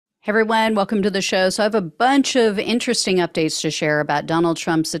Hey everyone, welcome to the show. So I have a bunch of interesting updates to share about Donald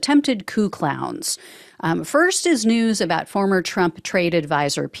Trump's attempted coup clowns. First is news about former Trump trade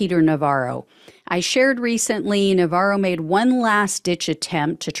advisor Peter Navarro. I shared recently Navarro made one last-ditch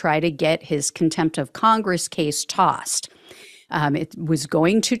attempt to try to get his contempt of Congress case tossed. It was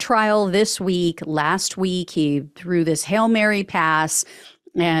going to trial this week. Last week, he threw this Hail Mary pass,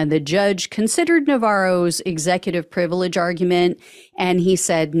 and the judge considered Navarro's executive privilege argument, and he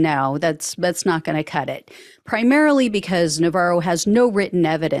said, no, that's not going to cut it. Primarily because Navarro has no written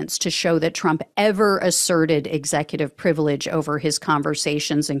evidence to show that Trump ever asserted executive privilege over his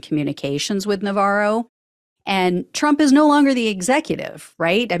conversations and communications with Navarro. And Trump is no longer the executive,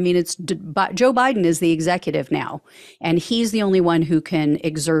 right? I mean, Joe Biden is the executive now, and he's the only one who can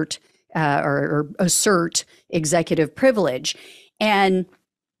exert or assert executive privilege. And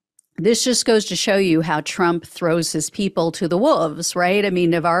this just goes to show you how Trump throws his people to the wolves, right? I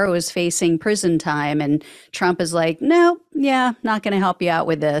mean, Navarro is facing prison time, and Trump is like, no, not going to help you out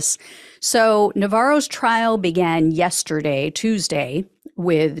with this. So Navarro's trial began yesterday, Tuesday,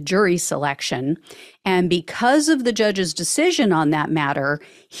 with jury selection. And because of the judge's decision on that matter,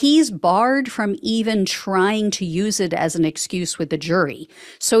 he's barred from even trying to use it as an excuse with the jury.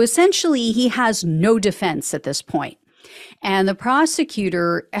 So essentially, he has no defense at this point. And the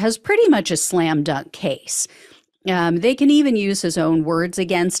prosecutor has pretty much a slam dunk case. They can even use his own words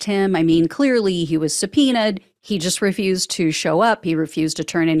against him. I mean, clearly he was subpoenaed. He just refused to show up. He refused to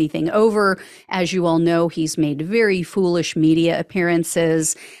turn anything over. As you all know, he's made very foolish media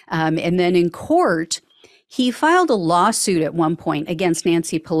appearances. And then in court, he filed a lawsuit at one point against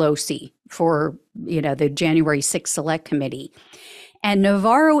Nancy Pelosi for, the January 6th Select Committee. And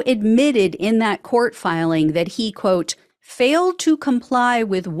Navarro admitted in that court filing that he, quote, failed to comply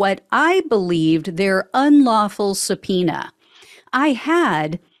with what I believed their unlawful subpoena. I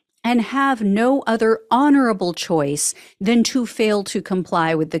had and have no other honorable choice than to fail to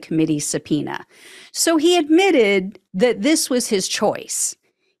comply with the committee's subpoena. So he admitted that this was his choice.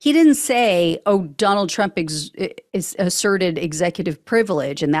 He didn't say, oh, Donald Trump asserted executive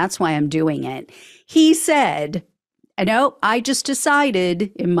privilege, and that's why I'm doing it. He said, I just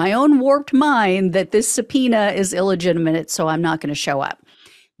decided in my own warped mind that this subpoena is illegitimate, so I'm not going to show up.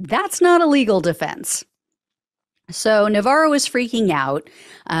 That's not a legal defense. So Navarro is freaking out.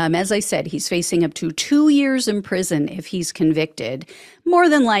 As I said, he's facing up to 2 years in prison if he's convicted. More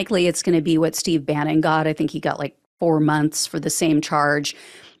than likely, it's going to be what Steve Bannon got. I think he got like 4 months for the same charge.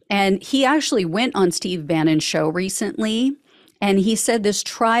 And he actually went on Steve Bannon's show recently, and he said this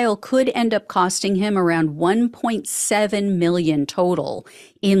trial could end up costing him around $1.7 million total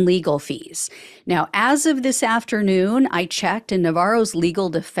in legal fees. Now, as of this afternoon, I checked, and Navarro's legal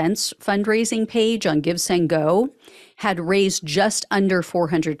defense fundraising page on Give, Send, Go had raised just under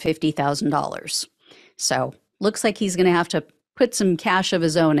 $450,000. So looks like he's going to have to put some cash of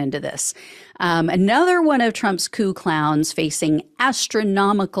his own into this. Another one of Trump's coup clowns facing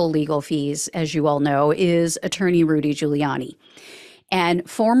astronomical legal fees, as you all know, is attorney Rudy Giuliani. And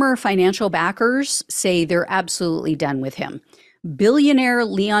former financial backers say they're absolutely done with him. Billionaire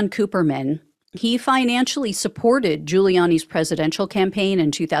Leon Cooperman, he financially supported Giuliani's presidential campaign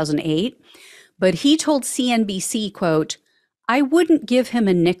in 2008, but he told CNBC, quote, I wouldn't give him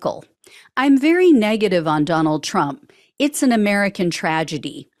a nickel. I'm very negative on Donald Trump. It's an American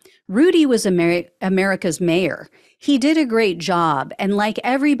tragedy. Rudy was America's mayor. He did a great job, and like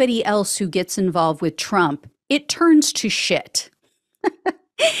everybody else who gets involved with Trump, it turns to shit.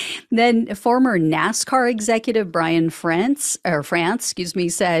 Then former NASCAR executive Brian France,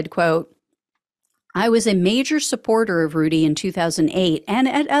 said, quote, I was a major supporter of Rudy in 2008 and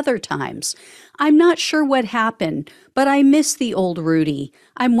at other times. I'm not sure what happened, but I miss the old Rudy.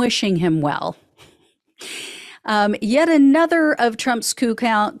 I'm wishing him well. Yet another of Trump's coup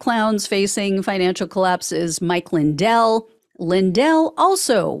clowns facing financial collapse is Mike Lindell. Lindell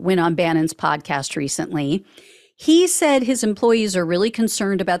also went on Bannon's podcast recently. He said his employees are really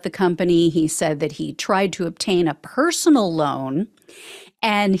concerned about the company. He said that he tried to obtain a personal loan,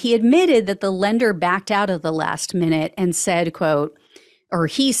 and he admitted that the lender backed out at the last minute and said, quote, or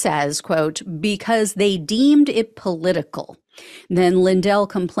he says, quote, because they deemed it political. Then Lindell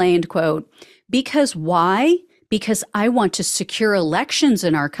complained, quote, because why? Because I want to secure elections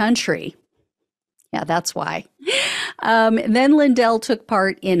in our country. Yeah, that's why. Then Lindell took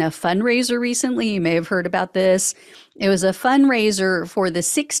part in a fundraiser recently. You may have heard about this. It was a fundraiser for the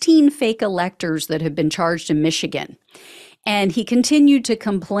 16 fake electors that have been charged in Michigan. And he continued to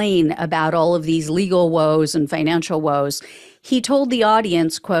complain about all of these legal woes and financial woes. He told the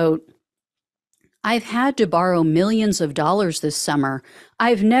audience, quote, I've had to borrow millions of dollars this summer.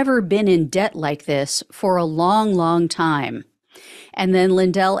 I've never been in debt like this for a long, long time. And then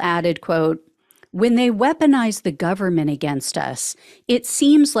Lindell added, quote, when they weaponize the government against us, it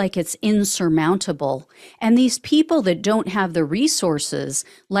seems like it's insurmountable. And these people that don't have the resources,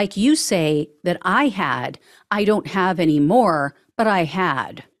 like you say that I had, I don't have anymore, but I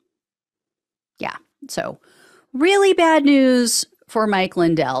had. Yeah, so really bad news for Mike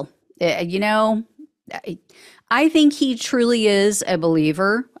Lindell. I think he truly is a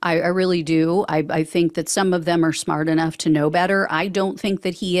believer. I really do. I think that some of them are smart enough to know better. I don't think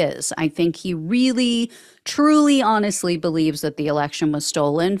that he is. I think he really, truly, honestly believes that the election was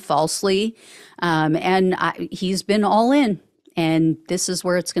stolen falsely. He's been all in. And this is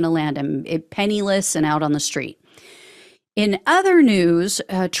where it's going to land him, penniless and out on the street. In other news,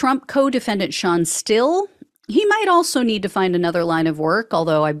 Trump co-defendant Sean Still, he might also need to find another line of work,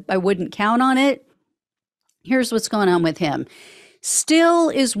 although I wouldn't count on it. Here's what's going on with him. Still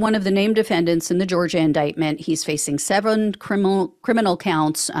is one of the named defendants in the Georgia indictment. He's facing 7 criminal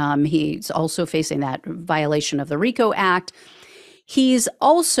counts. He's also facing that violation of the RICO Act. He's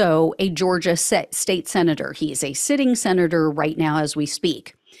also a Georgia state senator. He's a sitting senator right now as we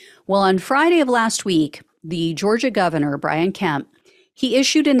speak. Well, on Friday of last week, the Georgia governor, Brian Kemp, he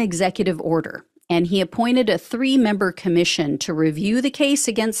issued an executive order. And he appointed a 3-member commission to review the case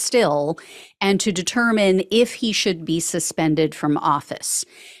against Still and to determine if he should be suspended from office.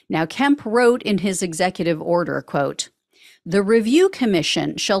 Now, Kemp wrote in his executive order, quote, the review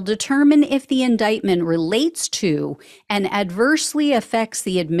commission shall determine if the indictment relates to and adversely affects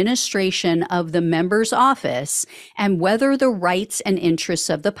the administration of the member's office and whether the rights and interests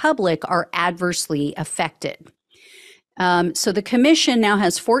of the public are adversely affected. So the commission now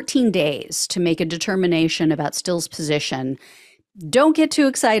has 14 days to make a determination about Still's position. Don't get too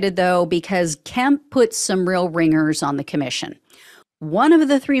excited, though, because Kemp put some real ringers on the commission. One of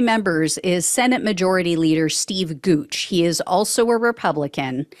the 3 members is Senate Majority Leader Steve Gooch. He is also a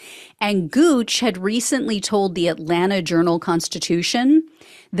Republican. And Gooch had recently told the Atlanta Journal-Constitution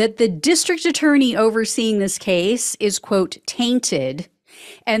that the district attorney overseeing this case is, quote, tainted,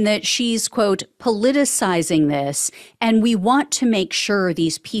 and that she's, quote, politicizing this, and we want to make sure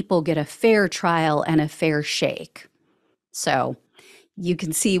these people get a fair trial and a fair shake. So you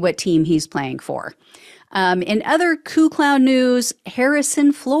can see what team he's playing for. In other coup clown news,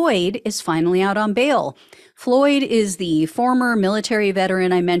 Harrison Floyd is finally out on bail. Floyd is the former military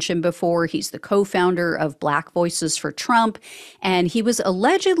veteran I mentioned before. He's the co-founder of Black Voices for Trump, and he was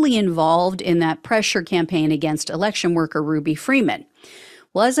allegedly involved in that pressure campaign against election worker Ruby Freeman.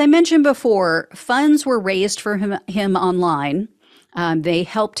 Well, as I mentioned before, funds were raised for him online. They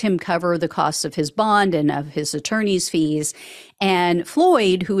helped him cover the costs of his bond and of his attorney's fees. And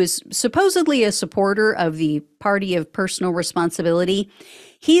Floyd, who is supposedly a supporter of the Party of Personal Responsibility,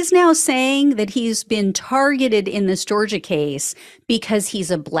 he's now saying that he's been targeted in this Georgia case because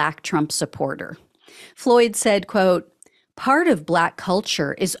he's a Black Trump supporter. Floyd said, quote, part of Black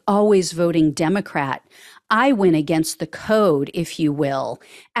culture is always voting Democrat. I went against the code, if you will,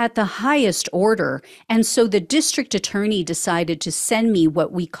 at the highest order, and so the district attorney decided to send me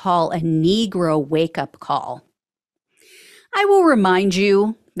what we call a Negro wake-up call. I will remind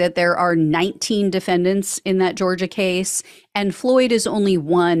you that there are 19 defendants in that Georgia case, and Floyd is only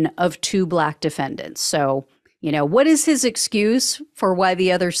one of 2 Black defendants. So, what is his excuse for why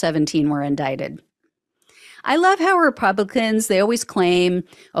the other 17 were indicted? I love how Republicans, they always claim,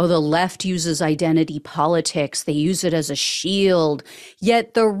 oh, the left uses identity politics. They use it as a shield.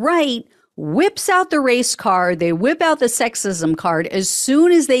 Yet the right whips out the race card. They whip out the sexism card as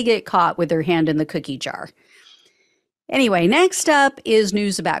soon as they get caught with their hand in the cookie jar. Anyway, next up is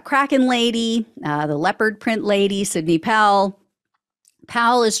news about Kraken Lady, the leopard print lady, Sidney Powell.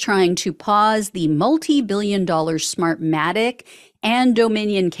 Powell is trying to pause the multi-billion-dollar Smartmatic and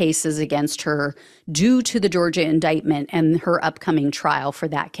Dominion cases against her due to the Georgia indictment and her upcoming trial for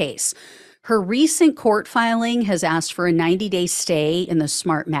that case. Her recent court filing has asked for a 90-day stay in the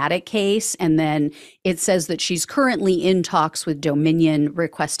Smartmatic case, and then it says that she's currently in talks with Dominion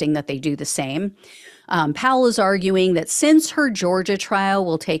requesting that they do the same. Powell is arguing that since her Georgia trial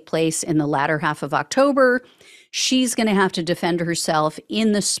will take place in the latter half of October, she's going to have to defend herself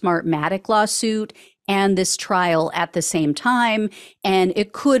in the Smartmatic lawsuit and this trial at the same time, and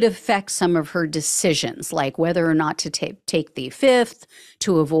it could affect some of her decisions, like whether or not to take the fifth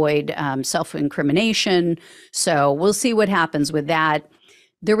to avoid self-incrimination. So we'll see what happens with that.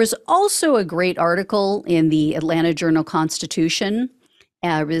 There was also a great article in the Atlanta Journal-Constitution.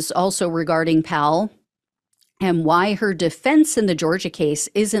 It was also regarding Powell and why her defense in the Georgia case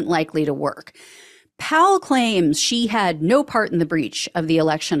isn't likely to work. Powell claims she had no part in the breach of the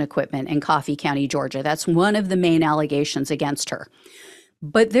election equipment in Coffee County, Georgia. That's one of the main allegations against her.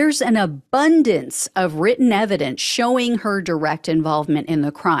 But there's an abundance of written evidence showing her direct involvement in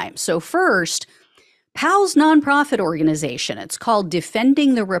the crime. So first, Powell's nonprofit organization, it's called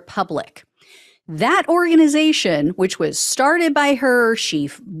Defending the Republic. That organization, which was started by her, she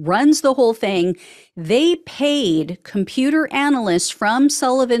runs the whole thing, they paid computer analysts from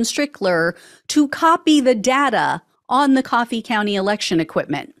Sullivan Strickler to copy the data on the Coffee County election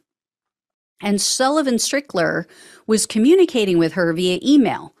equipment. And Sullivan Strickler was communicating with her via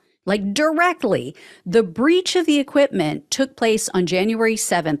email, like directly. The breach of the equipment took place on January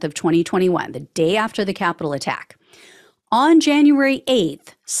 7th of 2021, the day after the Capitol attack. On January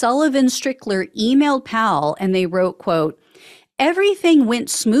 8th, Sullivan Strickler emailed Powell and they wrote, quote, "Everything went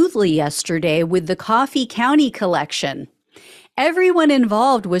smoothly yesterday with the Coffee County collection. Everyone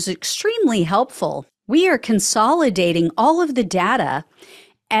involved was extremely helpful. We are consolidating all of the data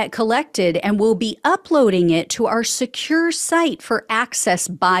collected and will be uploading it to our secure site for access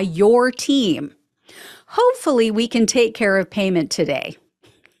by your team. Hopefully we can take care of payment today."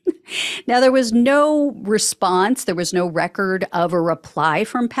 Now, there was no response. There was no record of a reply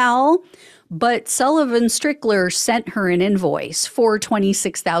from Powell, but Sullivan Strickler sent her an invoice for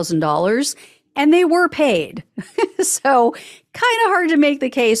 $26,000 and they were paid. So kind of hard to make the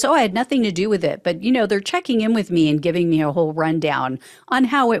case, oh, I had nothing to do with it. But, they're checking in with me and giving me a whole rundown on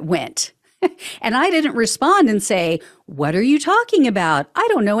how it went. And I didn't respond and say, what are you talking about? I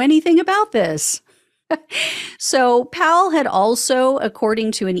don't know anything about this. So Powell had also,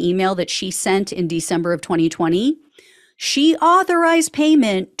 according to an email that she sent in December of 2020, she authorized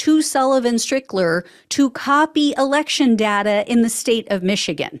payment to Sullivan Strickler to copy election data in the state of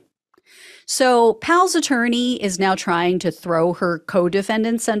Michigan. So Powell's attorney is now trying to throw her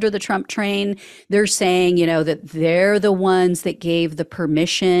co-defendants under the Trump train. They're saying, that they're the ones that gave the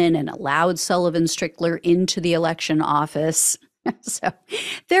permission and allowed Sullivan Strickler into the election office. So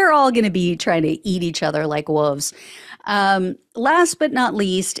they're all going to be trying to eat each other like wolves. Last but not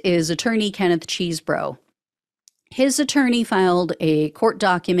least is attorney Kenneth Chesebro. His attorney filed a court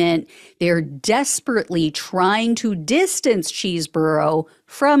document. They're desperately trying to distance Chesebro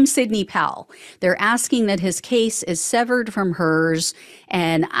from Sidney Powell. They're asking that his case is severed from hers,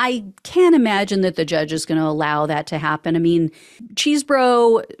 and I can't imagine that the judge is going to allow that to happen. I mean,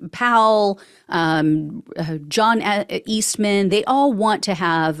 Chesebro, Powell, John Eastman, they all want to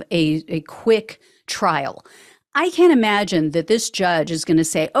have a quick trial. I can't imagine that this judge is going to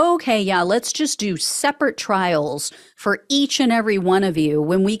say, okay, yeah, let's just do separate trials for each and every one of you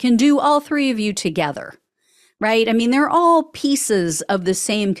when we can do all three of you together, right? I mean, they're all pieces of the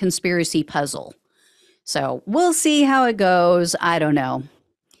same conspiracy puzzle. So we'll see how it goes. I don't know.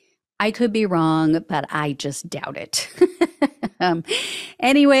 I could be wrong, but I just doubt it.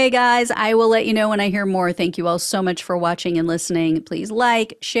 Anyway, guys, I will let you know when I hear more. Thank you all so much for watching and listening. Please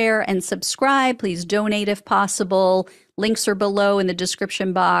like, share, and subscribe. Please donate if possible. Links are below in the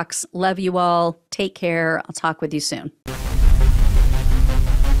description box. Love you all. Take care. I'll talk with you soon.